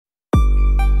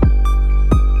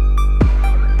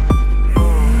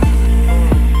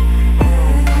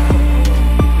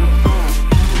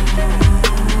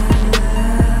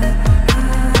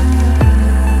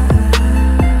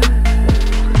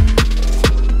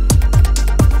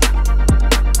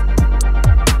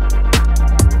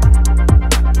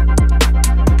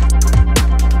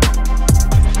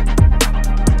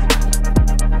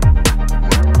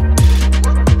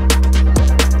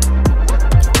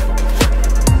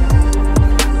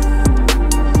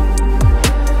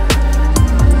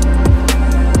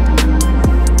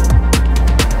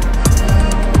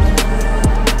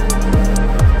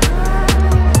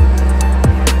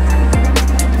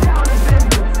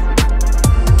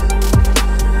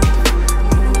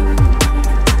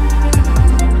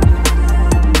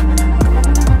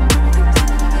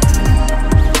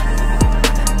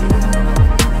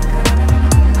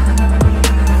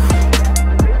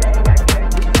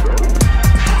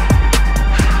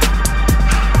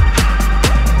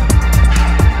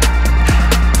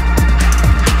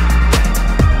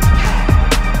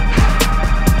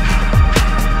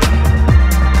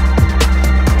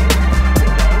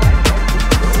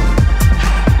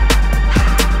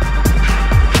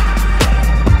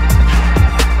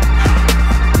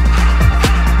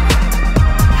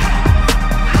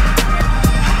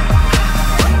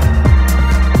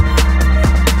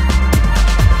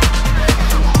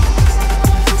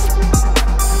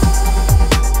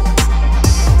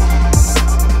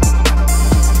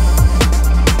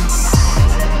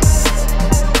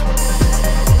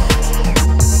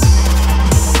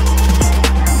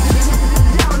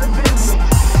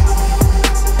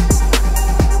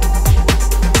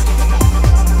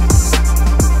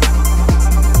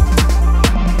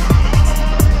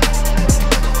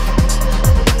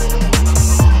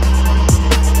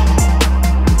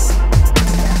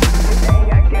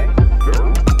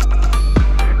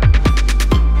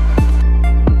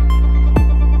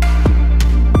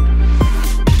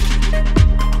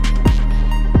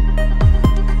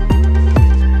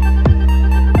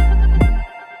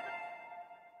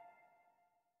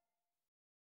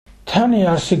10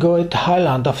 years ago at the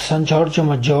island of San Giorgio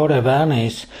Maggiore,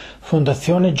 Venice,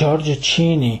 Fondazione Giorgio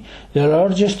Cini, the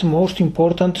largest, most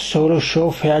important solo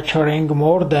show featuring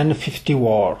more than 50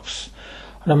 works.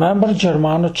 Remember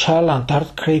Germano Celant,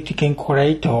 art critic and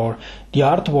curator. The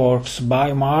artworks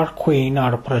by Marc Quinn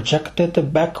are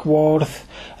projected backwards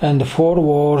and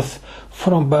forwards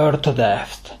from birth to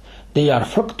death. They are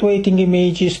fluctuating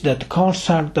images that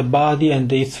concern the body and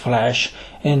its flesh,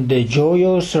 and the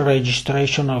joyous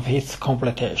registration of its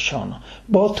completion,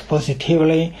 both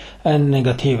positively and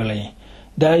negatively.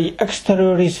 They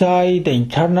exteriorize the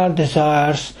internal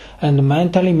desires and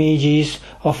mental images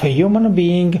of a human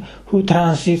being who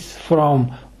transits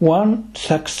from one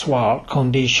sexual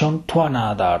condition to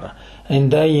another, and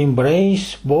they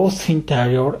embrace both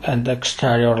interior and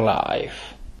exterior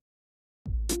life.